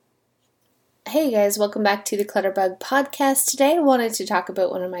Hey guys, welcome back to the Clutterbug podcast. Today I wanted to talk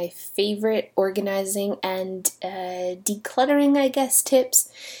about one of my favorite organizing and decluttering, tips.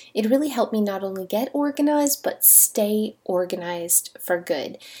 It really helped me not only get organized, but stay organized for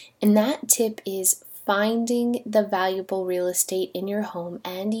good. And that tip is finding the valuable real estate in your home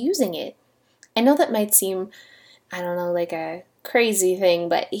and using it. I know that might seem, like a crazy thing,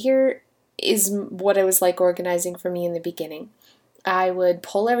 but here is what it was like organizing for me in the beginning. I would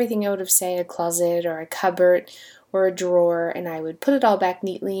pull everything out of, say, a closet or a cupboard or a drawer, and I would put it all back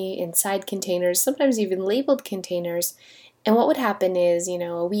neatly inside containers, sometimes even labeled containers. And what would happen is,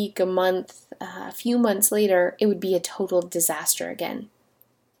 a week, a month, a few months later, it would be a total disaster again.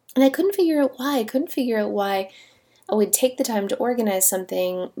 And I couldn't figure out why. I would take the time to organize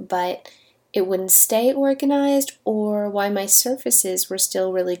something, but it wouldn't stay organized, or why my surfaces were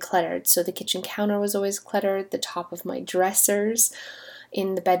still really cluttered. So the kitchen counter was always cluttered, the top of my dressers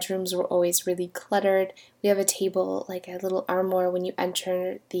in the bedrooms were always really cluttered. We have a table, like a little armoire when you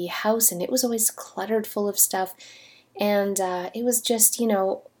enter the house, and it was always cluttered full of stuff. And it was just,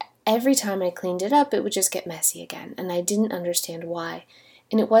 every time I cleaned it up, it would just get messy again, and I didn't understand why.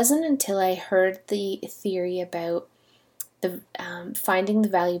 And it wasn't until I heard the theory about finding the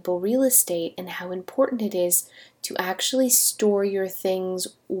valuable real estate and how important it is to actually store your things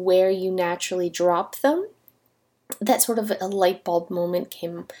where you naturally drop them, that sort of a light bulb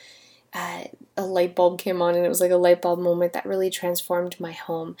came on, and it was like a light bulb moment that really transformed my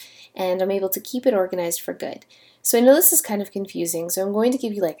home, and I'm able to keep it organized for good. So I know this is kind of confusing, so I'm going to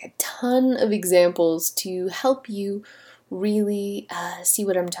give you like a ton of examples to help you really see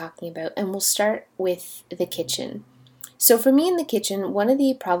what I'm talking about, and we'll start with the kitchen. So for me in the kitchen, one of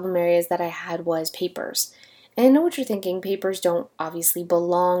the problem areas that I had was papers. And I know what you're thinking, papers don't obviously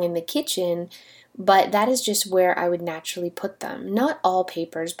belong in the kitchen, but that is just where I would naturally put them. Not all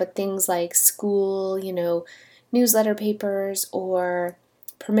papers, but things like school, newsletter papers or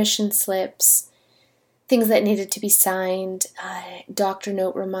permission slips, things that needed to be signed, doctor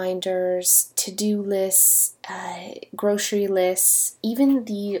note reminders, to-do lists, grocery lists, even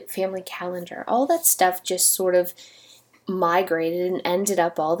the family calendar. All that stuff just sort of migrated and ended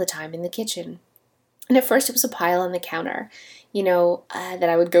up all the time in the kitchen. And at first it was a pile on the counter, that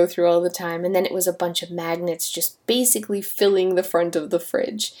I would go through all the time. And then it was a bunch of magnets just basically filling the front of the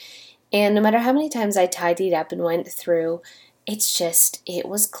fridge. And no matter how many times I tidied up and went through, it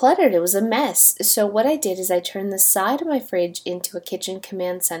was cluttered. It was a mess. So what I did is I turned the side of my fridge into a kitchen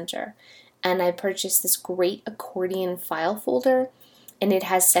command center. And I purchased this great accordion file folder. And it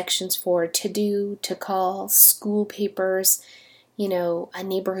has sections for to-do, to call, school papers,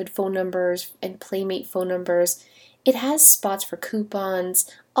 neighborhood phone numbers and Playmate phone numbers. It has spots for coupons,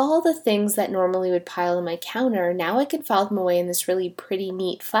 all the things that normally would pile on my counter. Now I can file them away in this really pretty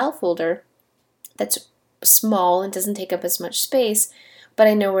neat file folder that's small and doesn't take up as much space, but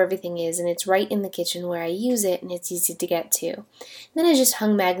I know where everything is, and it's right in the kitchen where I use it, and it's easy to get to. And then I just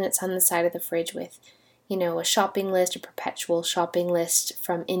hung magnets on the side of the fridge with a shopping list, a perpetual shopping list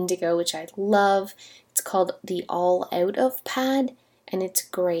from Indigo, which I love. It's called the All Out of pad, and it's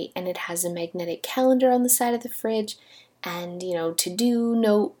great. And it has a magnetic calendar on the side of the fridge, and, to-do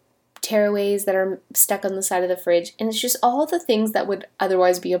note tearaways that are stuck on the side of the fridge. And it's just all the things that would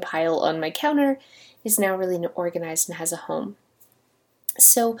otherwise be a pile on my counter is now really organized and has a home.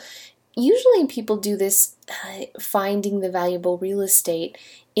 So usually people do this finding the valuable real estate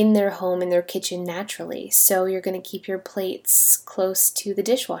in their home, in their kitchen naturally. So you're going to keep your plates close to the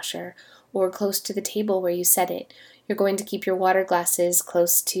dishwasher or close to the table where you set it. You're going to keep your water glasses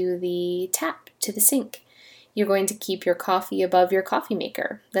close to the tap, to the sink. You're going to keep your coffee above your coffee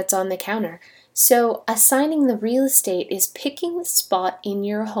maker that's on the counter. So assigning the real estate is picking the spot in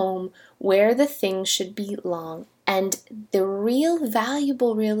your home where the thing should belong. And the real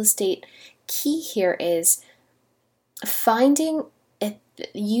valuable real estate key here is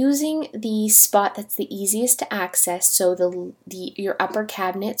using the spot that's the easiest to access. So your upper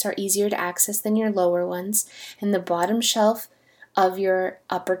cabinets are easier to access than your lower ones, and the bottom shelf of your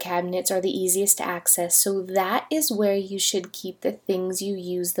upper cabinets are the easiest to access. So that is where you should keep the things you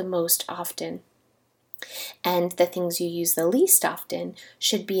use the most often. And the things you use the least often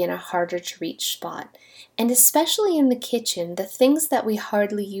should be in a harder to reach spot. And especially in the kitchen, the things that we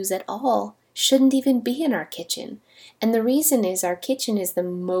hardly use at all shouldn't even be in our kitchen. And the reason is our kitchen is the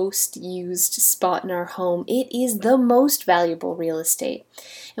most used spot in our home. It is the most valuable real estate,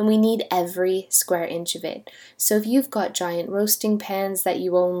 and we need every square inch of it. So if you've got giant roasting pans that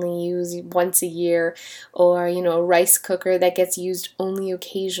you only use once a year, or a rice cooker that gets used only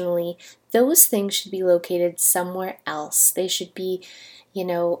occasionally, those things should be located somewhere else. They should be, in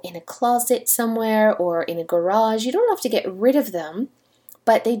a closet somewhere or in a garage. You don't have to get rid of them,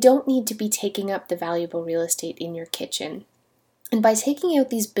 but they don't need to be taking up the valuable real estate in your kitchen. And by taking out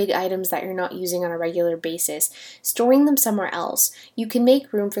these big items that you're not using on a regular basis, storing them somewhere else, you can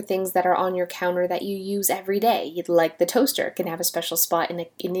make room for things that are on your counter that you use every day. Like the toaster can have a special spot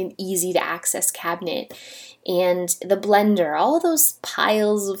in an easy to access cabinet. And the blender, all those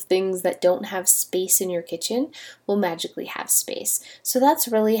piles of things that don't have space in your kitchen will magically have space. So that's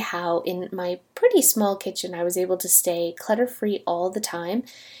really how in my pretty small kitchen I was able to stay clutter-free all the time.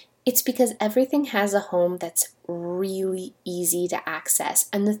 It's because everything has a home that's really easy to access,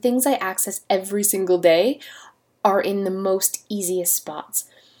 and the things I access every single day are in the most easiest spots.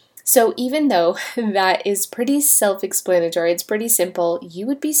 So even though that is pretty self-explanatory, it's pretty simple, you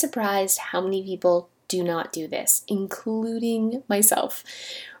would be surprised how many people do not do this, including myself.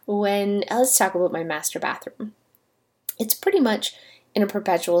 Let's talk about my master bathroom. It's pretty much in a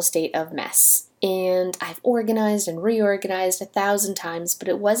perpetual state of mess. And I've organized and reorganized 1,000 times, but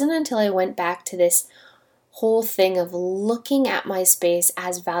it wasn't until I went back to this whole thing of looking at my space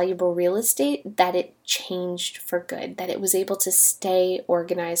as valuable real estate that it changed for good, that it was able to stay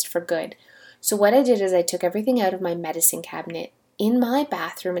organized for good. So what I did is I took everything out of my medicine cabinet. In my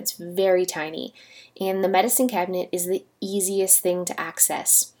bathroom, it's very tiny, and the medicine cabinet is the easiest thing to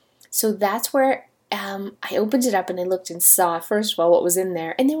access. So that's where I opened it up and I looked and saw, first of all, what was in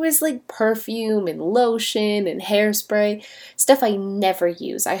there. And there was like perfume and lotion and hairspray, stuff I never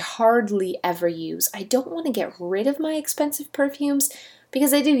use. I hardly ever use. I don't want to get rid of my expensive perfumes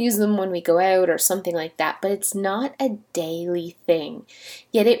because I do use them when we go out or something like that, but it's not a daily thing.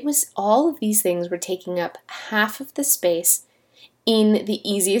 Yet all of these things were taking up half of the space in the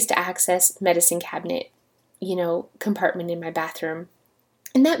easiest to access medicine cabinet, compartment in my bathroom.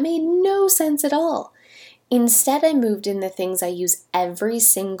 And that made no sense at all. Instead, I moved in the things I use every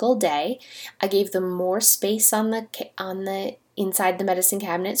single day. I gave them more space on the inside the medicine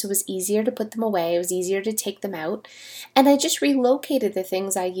cabinet, so it was easier to put them away. It was easier to take them out. And I just relocated the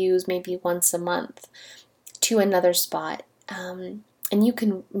things I use maybe once a month to another spot. And you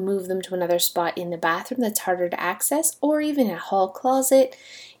can move them to another spot in the bathroom that's harder to access, or even a hall closet,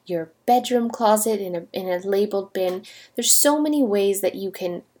 your bedroom closet in a labeled bin. There's so many ways that you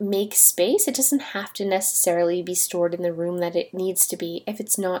can make space. It doesn't have to necessarily be stored in the room that it needs to be if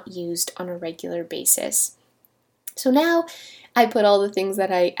it's not used on a regular basis. So now I put all the things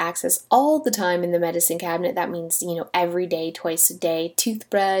that I access all the time in the medicine cabinet. That means, every day, twice a day,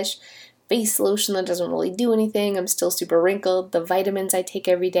 toothbrush, face lotion that doesn't really do anything. I'm still super wrinkled. The vitamins I take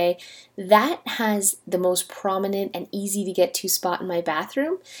every day. That has the most prominent and easy to get to spot in my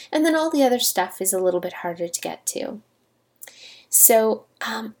bathroom. And then all the other stuff is a little bit harder to get to. So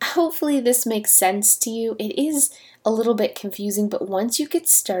hopefully this makes sense to you. It is a little bit confusing, but once you get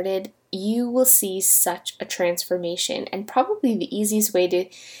started, you will see such a transformation. And probably the easiest way to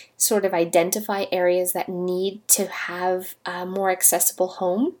sort of identify areas that need to have a more accessible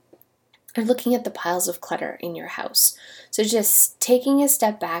home are looking at the piles of clutter in your house. So just taking a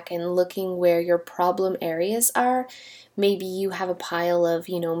step back and looking where your problem areas are. Maybe you have a pile of,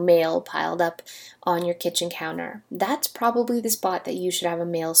 mail piled up on your kitchen counter. That's probably the spot that you should have a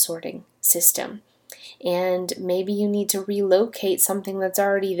mail sorting system. And maybe you need to relocate something that's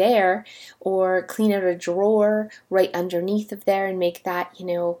already there, or clean out a drawer right underneath of there and make that,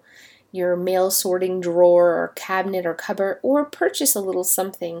 your mail sorting drawer or cabinet or cupboard, or purchase a little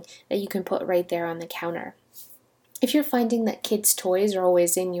something that you can put right there on the counter. If you're finding that kids' toys are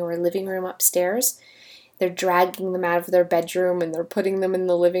always in your living room upstairs, they're dragging them out of their bedroom and they're putting them in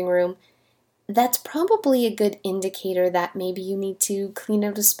the living room, that's probably a good indicator that maybe you need to clean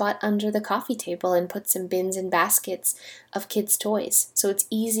out a spot under the coffee table and put some bins and baskets of kids' toys so it's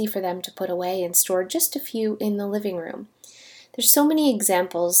easy for them to put away and store just a few in the living room. There's so many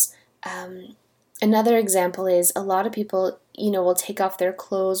examples. Another example is a lot of people, will take off their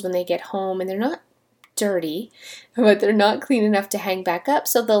clothes when they get home and they're not dirty, but they're not clean enough to hang back up,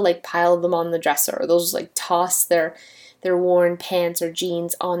 so they'll pile them on the dresser, or they'll just toss their worn pants or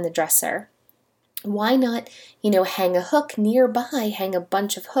jeans on the dresser. Why not, hang a hook nearby, hang a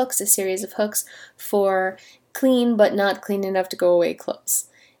bunch of hooks, a series of hooks for clean but not clean enough to go away clothes.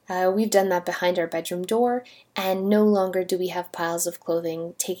 We've done that behind our bedroom door, and no longer do we have piles of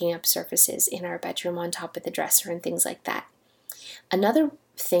clothing taking up surfaces in our bedroom on top of the dresser and things like that. Another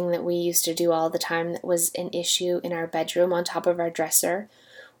thing that we used to do all the time that was an issue in our bedroom on top of our dresser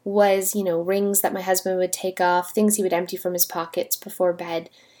was, rings that my husband would take off, things he would empty from his pockets before bed,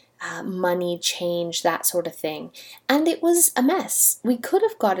 money, change, that sort of thing. And it was a mess. We could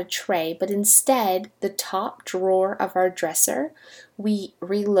have got a tray, but instead, the top drawer of our dresser, we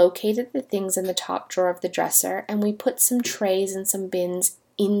relocated the things in the top drawer of the dresser and we put some trays and some bins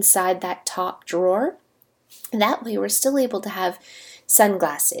inside that top drawer. That way, we're still able to have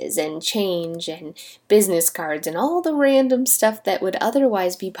sunglasses and change and business cards and all the random stuff that would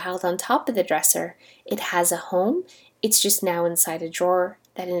otherwise be piled on top of the dresser. It has a home. It's just now inside a drawer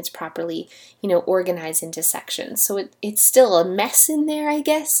that it's properly, organized into sections. So it's still a mess in there, I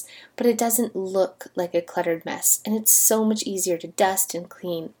guess, but it doesn't look like a cluttered mess. And it's so much easier to dust and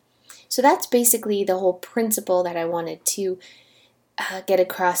clean. So that's basically the whole principle that I wanted to get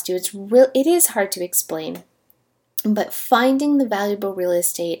across to you. It is hard to explain. But finding the valuable real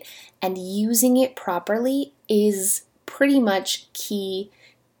estate and using it properly is pretty much key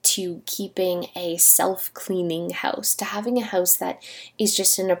to keeping a self-cleaning house, to having a house that is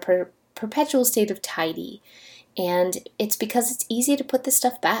just in a perpetual state of tidy. And it's because it's easy to put the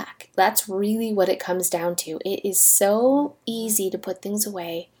stuff back. That's really what it comes down to. It is so easy to put things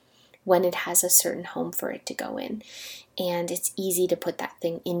away when it has a certain home for it to go in. And it's easy to put that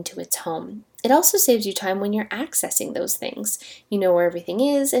thing into its home. It also saves you time when you're accessing those things. You know where everything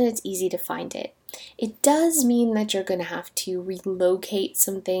is and it's easy to find it. It does mean that you're going to have to relocate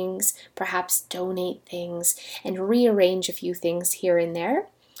some things, perhaps donate things, and rearrange a few things here and there.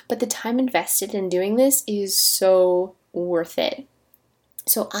 But the time invested in doing this is so worth it.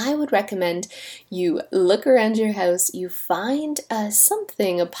 So I would recommend you look around your house, you find a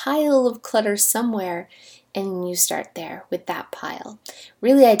pile of clutter somewhere, and you start there with that pile.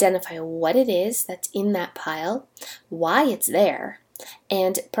 Really identify what it is that's in that pile, why it's there,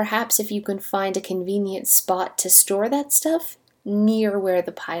 and perhaps if you can find a convenient spot to store that stuff near where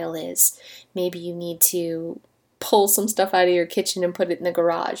the pile is. Maybe you need to pull some stuff out of your kitchen and put it in the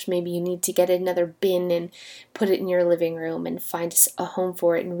garage. Maybe you need to get another bin and put it in your living room and find a home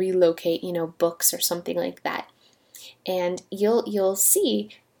for it and relocate, books or something like that. And you'll see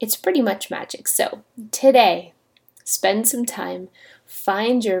it's pretty much magic. So today, spend some time,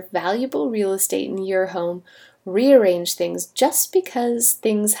 find your valuable real estate in your home, rearrange things. Just because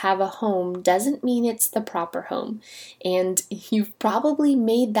things have a home doesn't mean it's the proper home. And you've probably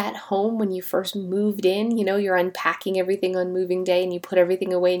made that home when you first moved in. You're unpacking everything on moving day and you put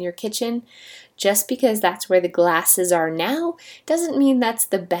everything away in your kitchen. Just because that's where the glasses are now doesn't mean that's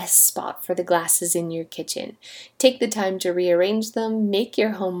the best spot for the glasses in your kitchen. Take the time to rearrange them, make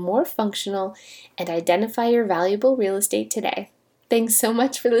your home more functional, and identify your valuable real estate today. Thanks so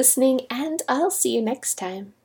much for listening, and I'll see you next time.